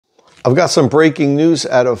I've got some breaking news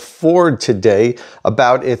out of Ford today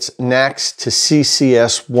about its NACS to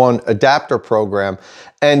CCS1 adapter program.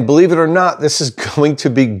 And believe it or not, this is going to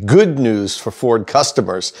be good news for Ford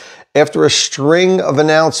customers. After a string of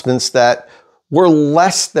announcements that were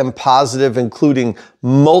less than positive, including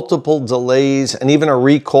multiple delays and even a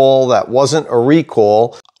recall that wasn't a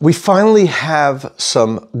recall, we finally have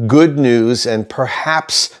some good news and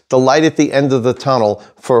perhaps the light at the end of the tunnel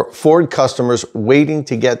for Ford customers waiting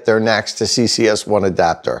to get their NACS to CCS1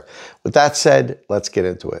 adapter. With that said, let's get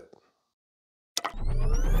into it.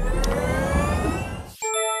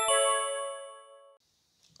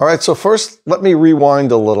 All right, so first, let me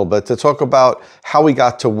rewind a little bit to talk about how we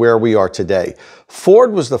got to where we are today.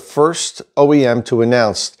 Ford was the first OEM to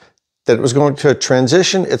announce that it was going to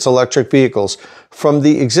transition its electric vehicles from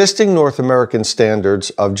the existing North American standards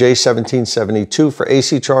of J1772 for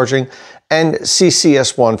AC charging and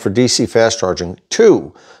CCS1 for DC fast charging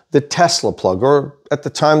to the Tesla plug, or at the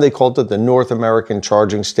time they called it the North American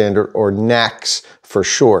Charging Standard, or NACS for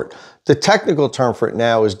short. The technical term for it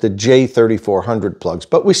now is the J3400 plugs,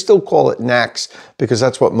 but we still call it NACS because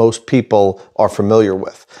that's what most people are familiar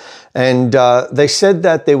with. And they said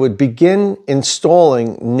that they would begin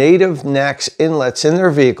installing native NACS inlets in their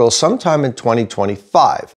vehicles sometime in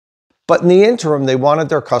 2025. But in the interim, they wanted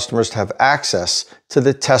their customers to have access to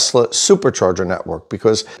the Tesla Supercharger network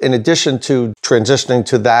because in addition to transitioning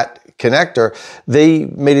to that connector, they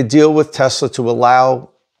made a deal with Tesla to allow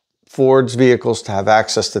Ford's vehicles to have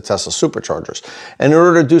access to Tesla superchargers. And in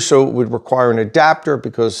order to do so, it would require an adapter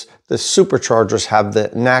because the superchargers have the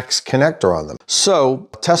NACS connector on them. So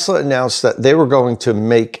Tesla announced that they were going to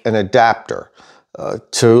make an adapter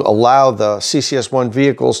to allow the CCS1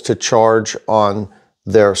 vehicles to charge on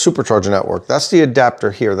their supercharger network. That's the adapter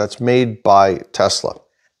here. That's made by Tesla.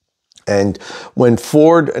 And when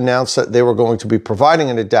Ford announced that they were going to be providing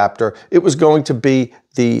an adapter, it was going to be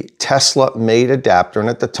the Tesla-made adapter. And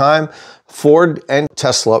at the time, Ford and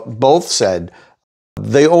Tesla both said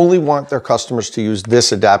they only want their customers to use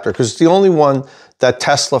this adapter because it's the only one that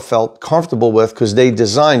Tesla felt comfortable with because they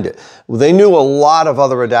designed it. They knew a lot of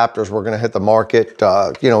other adapters were going to hit the market,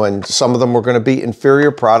 and some of them were going to be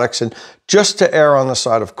inferior products. And just to err on the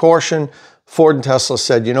side of caution, Ford and Tesla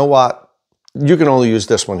said, you know what? You can only use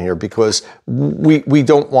this one here because we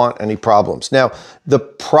don't want any problems. Now, the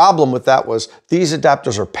problem with that was these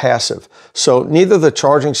adapters are passive. So neither the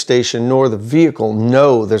charging station nor the vehicle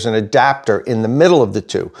know there's an adapter in the middle of the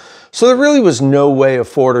two. So there really was no way of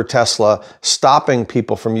Ford or Tesla stopping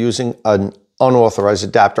people from using an unauthorized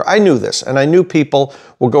adapter. I knew this, and I knew people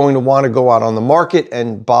were going to want to go out on the market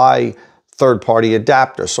and buy third-party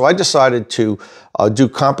adapters. So I decided to do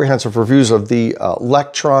comprehensive reviews of the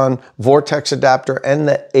Lectron Votrex adapter and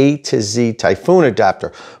the A to Z Typhoon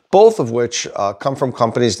adapter, both of which come from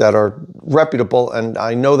companies that are reputable, and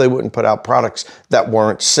I know they wouldn't put out products that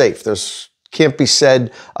weren't safe. There's can't be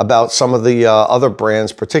said about some of the other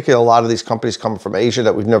brands, particularly a lot of these companies coming from Asia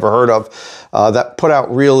that we've never heard of, that put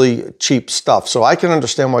out really cheap stuff. So I can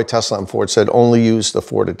understand why Tesla and Ford said only use the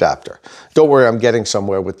Ford adapter. Don't worry, I'm getting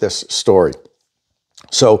somewhere with this story.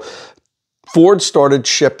 So Ford started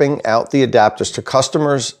shipping out the adapters to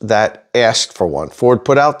customers that asked for one. Ford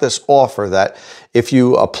put out this offer that if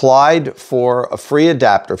you applied for a free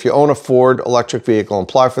adapter, if you own a Ford electric vehicle and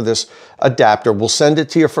apply for this adapter, we'll send it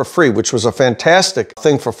to you for free, which was a fantastic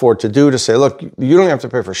thing for Ford to do, to say, look, you don't have to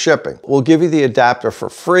pay for shipping. We'll give you the adapter for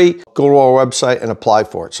free. Go to our website and apply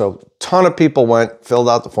for it. So a ton of people went, filled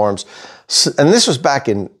out the forms. And this was back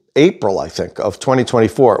in April, I think, of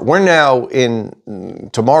 2024. We're now in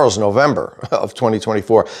tomorrow's November of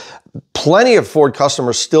 2024. Plenty of Ford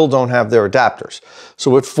customers still don't have their adapters.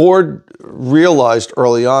 So what Ford realized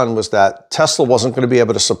early on was that Tesla wasn't going to be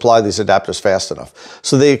able to supply these adapters fast enough.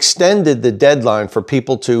 So they extended the deadline for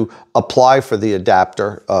people to apply for the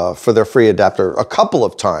adapter, for their free adapter, a couple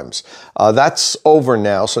of times. That's over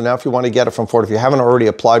now. So now if you want to get it from Ford, if you haven't already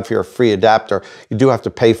applied for your free adapter, you do have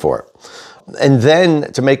to pay for it. And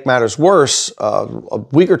then, to make matters worse, a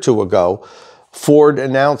week or two ago, Ford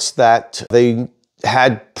announced that they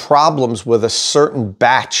had problems with a certain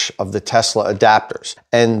batch of the Tesla adapters.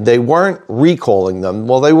 And they weren't recalling them.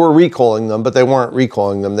 Well, they were recalling them, but they weren't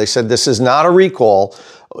recalling them. They said, this is not a recall.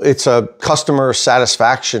 It's a customer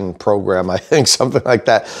satisfaction program, I think, something like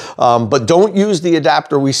that. But don't use the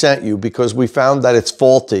adapter we sent you because we found that it's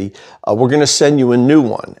faulty. We're going to send you a new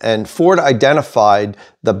one. And Ford identified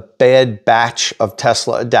the bad batch of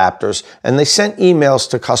Tesla adapters, and they sent emails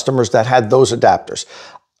to customers that had those adapters.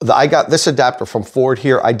 I got this adapter from Ford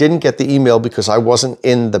here. I didn't get the email because I wasn't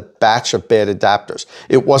in the batch of bad adapters.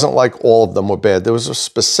 It wasn't like all of them were bad. There was a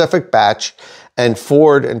specific batch, And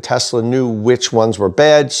Ford and Tesla knew which ones were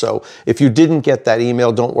bad. So if you didn't get that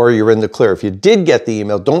email, don't worry, you're in the clear. If you did get the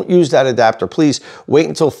email, don't use that adapter. Please wait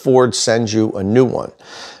until Ford sends you a new one.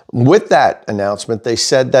 With that announcement, they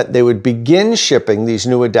said that they would begin shipping these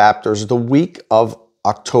new adapters the week of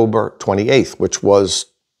October 28th, which was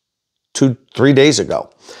 3 days ago.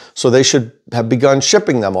 So they should have begun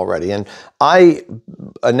shipping them already. And I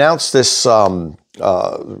announced this not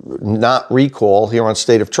recall here on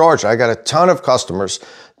State of Charge. I got a ton of customers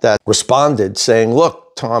that responded saying,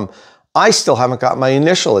 look, Tom, I still haven't got my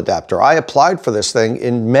initial adapter. I applied for this thing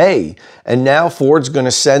in May, and now Ford's going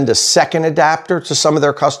to send a second adapter to some of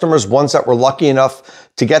their customers, ones that were lucky enough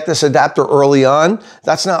to get this adapter early on.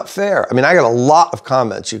 That's not fair. I mean, I got a lot of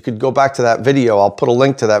comments. You could go back to that video. I'll put a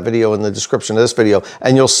link to that video in the description of this video,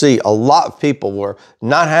 and you'll see a lot of people were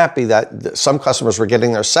not happy that some customers were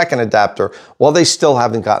getting their second adapter while they still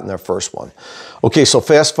haven't gotten their first one. Okay, so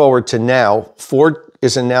fast forward to now. Ford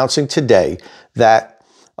is announcing today that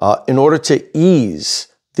in order to ease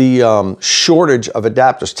the shortage of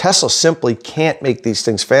adapters, Tesla simply can't make these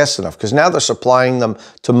things fast enough, because now they're supplying them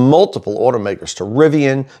to multiple automakers, to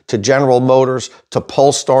Rivian, to General Motors, to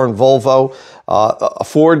Polestar and Volvo.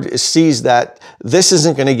 Ford sees that this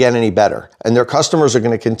isn't going to get any better, and their customers are going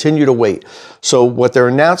to continue to wait. So what they're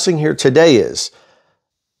announcing here today is,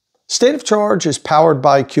 State of Charge is powered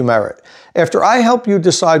by Qmerit. After I help you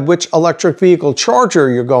decide which electric vehicle charger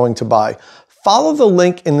you're going to buy, follow the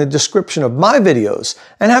link in the description of my videos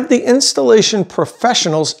and have the installation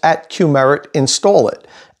professionals at Qmerit install it.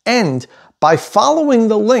 And by following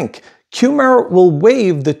the link, Qmerit will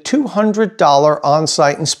waive the $200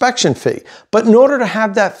 on-site inspection fee. But in order to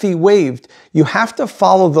have that fee waived, you have to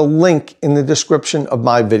follow the link in the description of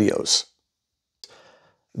my videos.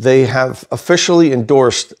 They have officially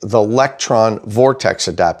endorsed the Lectron Votrex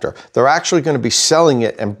adapter. They're actually going to be selling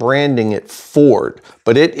it and branding it Ford,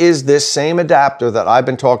 but it is this same adapter that I've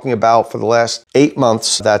been talking about for the last 8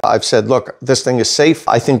 months that I've said, look, this thing is safe.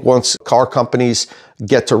 I think once car companies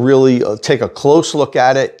get to really take a close look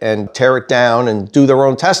at it and tear it down and do their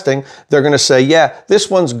own testing, they're going to say, yeah, this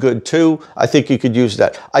one's good too. I think you could use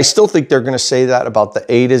that. I still think they're going to say that about the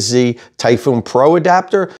A to Z Typhoon Pro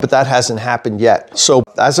adapter, but that hasn't happened yet. So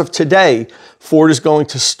as of today, Ford is going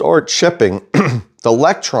to start shipping the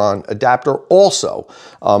Lectron adapter also.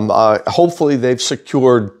 Hopefully they've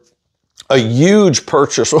secured a huge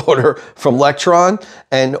purchase order from Lectron,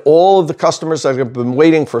 and all of the customers that have been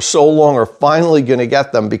waiting for so long are finally going to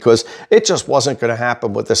get them, because it just wasn't going to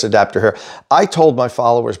happen with this adapter here. I told my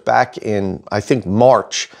followers back in, I think,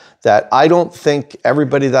 March, that I don't think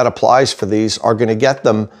everybody that applies for these are going to get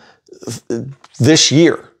them this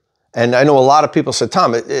year. And I know a lot of people said,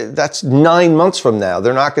 Tom, that's 9 months from now.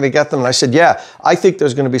 They're not going to get them. And I said, yeah, I think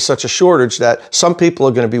there's going to be such a shortage that some people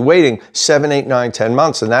are going to be waiting 7, 8, 9, 10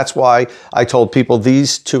 months. And that's why I told people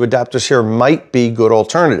these two adapters here might be good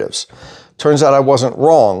alternatives. Turns out I wasn't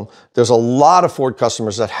wrong. There's a lot of Ford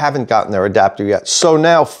customers that haven't gotten their adapter yet. So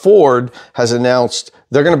now Ford has announced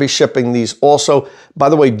they're going to be shipping these also. By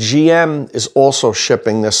the way, GM is also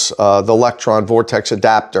shipping this, the Lectron Votrex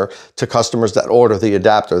adapter to customers that order the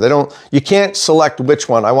adapter. You can't select which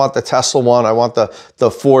one. I want the Tesla one. I want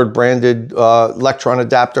the Ford branded Lectron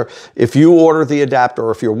adapter. If you order the adapter,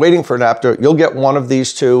 or if you're waiting for an adapter, you'll get one of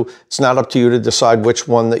these two. It's not up to you to decide which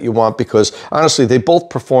one that you want, because honestly, they both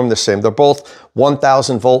perform the same. They're both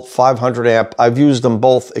 1000 volt, 500 amp. I've used them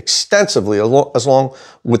both extensively, as long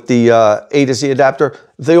with the A to Z adapter.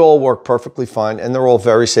 They all work perfectly fine, and they're all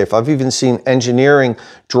very safe. I've even seen engineering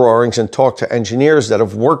drawings and talked to engineers that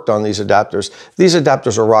have worked on these adapters. These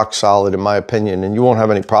adapters are rock solid, in my opinion, and you won't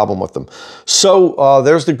have any problem with them. So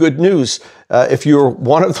there's the good news. If you're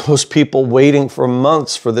one of those people waiting for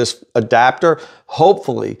months for this adapter,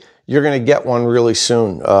 hopefully you're going to get one really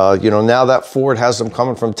soon. Now that Ford has them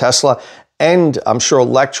coming from Tesla, and I'm sure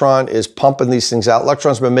Lectron is pumping these things out.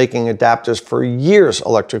 Lectron's been making adapters for years,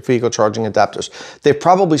 electric vehicle charging adapters. They've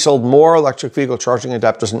probably sold more electric vehicle charging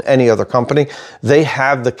adapters than any other company. They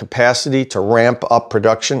have the capacity to ramp up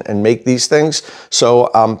production and make these things. So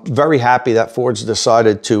I'm very happy that Ford's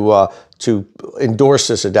decided to endorse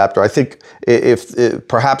this adapter. I think if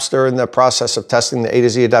perhaps they're in the process of testing the A to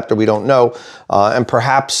Z adapter, we don't know. And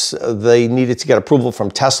perhaps they needed to get approval from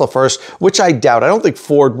Tesla first, which I doubt. I don't think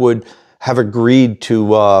Ford would have agreed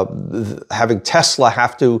to having Tesla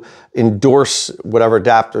have to endorse whatever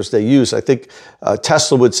adapters they use. I think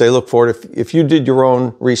Tesla would say, look, Ford, if you did your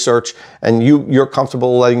own research and you're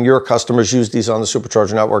comfortable letting your customers use these on the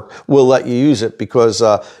Supercharger network, we'll let you use it, because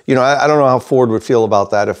I don't know how Ford would feel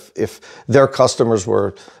about that if their customers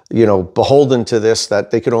were beholden to this,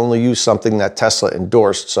 that they could only use something that Tesla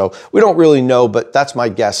endorsed. So we don't really know, but that's my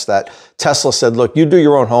guess, that Tesla said, look, you do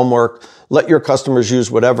your own homework. Let your customers use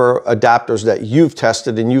whatever adapters that you've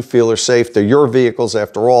tested and you feel are safe. They're your vehicles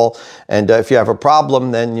after all. And if you have a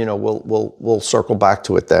problem, then we'll circle back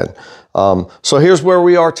to it then. So here's where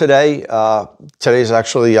we are today. Today's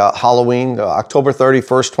actually Halloween, October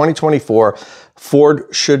 31st, 2024. Ford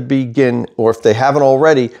should begin, or if they haven't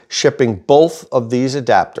already, shipping both of these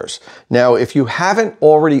adapters. Now, if you haven't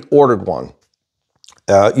already ordered one,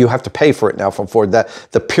 you have to pay for it now from Ford. That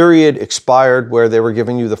the period expired where they were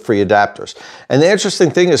giving you the free adapters. And the interesting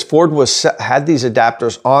thing is Ford had these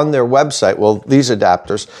adapters on their website, well, these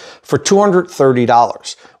adapters, for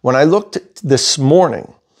 $230. When I looked this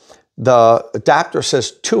morning, the adapter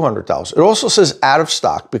says $200. It also says out of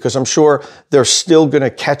stock, because I'm sure they're still going to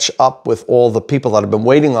catch up with all the people that have been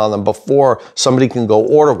waiting on them before somebody can go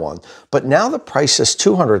order one. But now the price is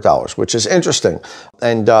 $200, which is interesting.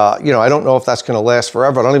 And, I don't know if that's going to last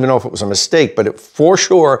forever. I don't even know if it was a mistake, but it for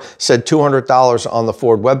sure said $200 on the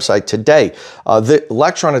Ford website today. The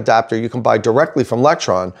Lectron adapter you can buy directly from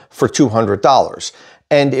Lectron for $200.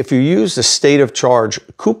 And if you use the State of Charge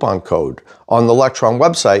coupon code on the Lectron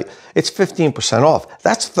website, it's 15% off.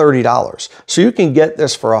 That's $30. So you can get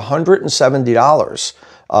this for $170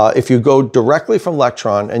 if you go directly from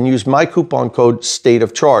Lectron and use my coupon code State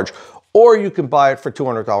of Charge. Or you can buy it for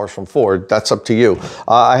 $200 from Ford. That's up to you.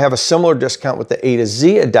 I have a similar discount with the A to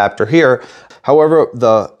Z adapter here. However,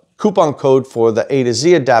 the coupon code for the A to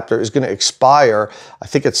Z adapter is going to expire, I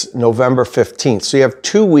think it's November 15th. So you have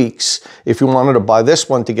 2 weeks if you wanted to buy this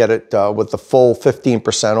one to get it with the full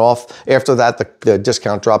 15% off. After that, the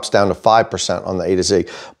discount drops down to 5% on the A to Z.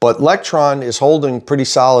 But Lectron is holding pretty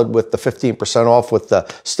solid with the 15% off with the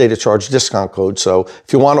State of Charge discount code. So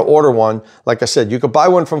if you want to order one, like I said, you could buy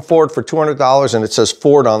one from Ford for $200 and it says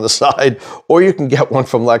Ford on the side, or you can get one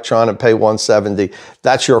from Lectron and pay $170.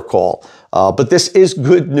 That's your call. But this is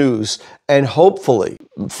good news, and hopefully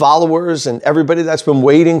followers and everybody that's been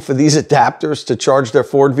waiting for these adapters to charge their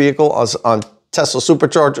Ford vehicle on Tesla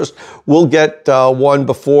Superchargers will get one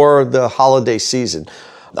before the holiday season.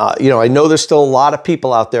 I know there's still a lot of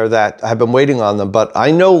people out there that have been waiting on them, but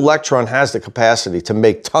I know Lectron has the capacity to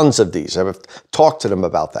make tons of these. I've talked to them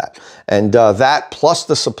about that. And that plus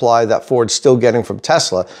the supply that Ford's still getting from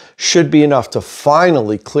Tesla should be enough to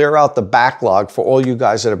finally clear out the backlog for all you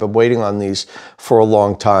guys that have been waiting on these for a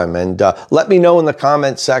long time. And let me know in the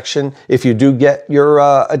comments section if you do get your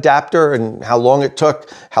adapter and how long it took,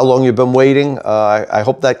 how long you've been waiting. I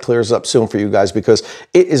hope that clears up soon for you guys, because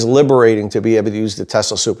it is liberating to be able to use the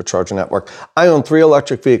Tesla Supercharger network. I own 3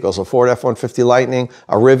 electric vehicles, a Ford F-150 Lightning,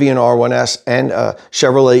 a Rivian R1S, and a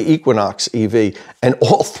Chevrolet Equinox EV. And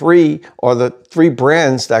all 3 are the 3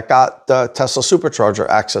 brands that got the Tesla Supercharger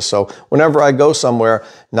access. So whenever I go somewhere,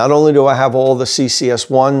 not only do I have all the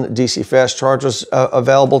CCS1 DC fast chargers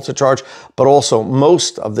available to charge, but also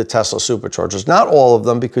most of the Tesla Superchargers. Not all of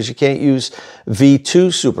them, because you can't use V2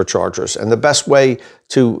 superchargers. And the best way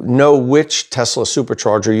to know which Tesla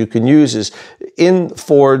Supercharger you can use is in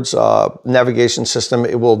Ford's navigation system.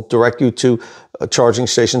 It will direct you to charging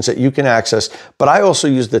stations that you can access. But I also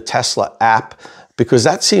use the Tesla app, because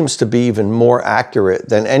that seems to be even more accurate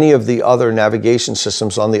than any of the other navigation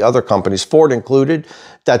systems on the other companies, Ford included,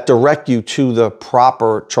 that direct you to the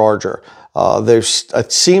proper charger.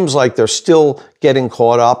 It seems like they're still getting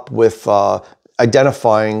caught up with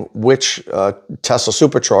identifying which Tesla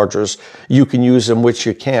Superchargers you can use and which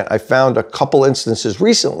you can't. I found a couple instances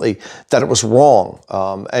recently that it was wrong.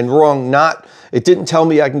 And wrong not, it didn't tell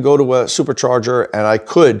me I can go to a supercharger and I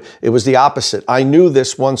could. It was the opposite. I knew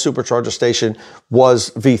this one supercharger station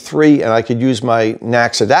was V3 and I could use my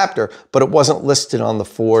NACS adapter, but it wasn't listed on the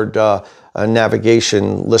Ford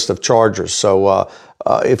navigation list of chargers. So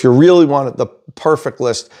if you really want the perfect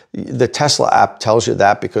list, the Tesla app tells you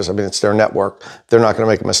that, because I mean, it's their network. They're not going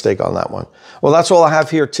to make a mistake on that one. Well, that's all I have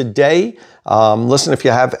here today. Listen, if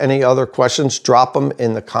you have any other questions, drop them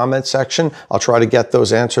in the comment section. I'll try to get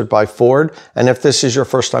those answered by Ford. And if this is your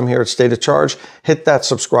first time here at State of Charge, hit that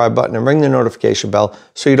subscribe button and ring the notification bell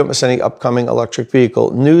so you don't miss any upcoming electric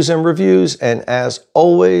vehicle news and reviews. And as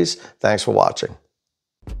always, thanks for watching.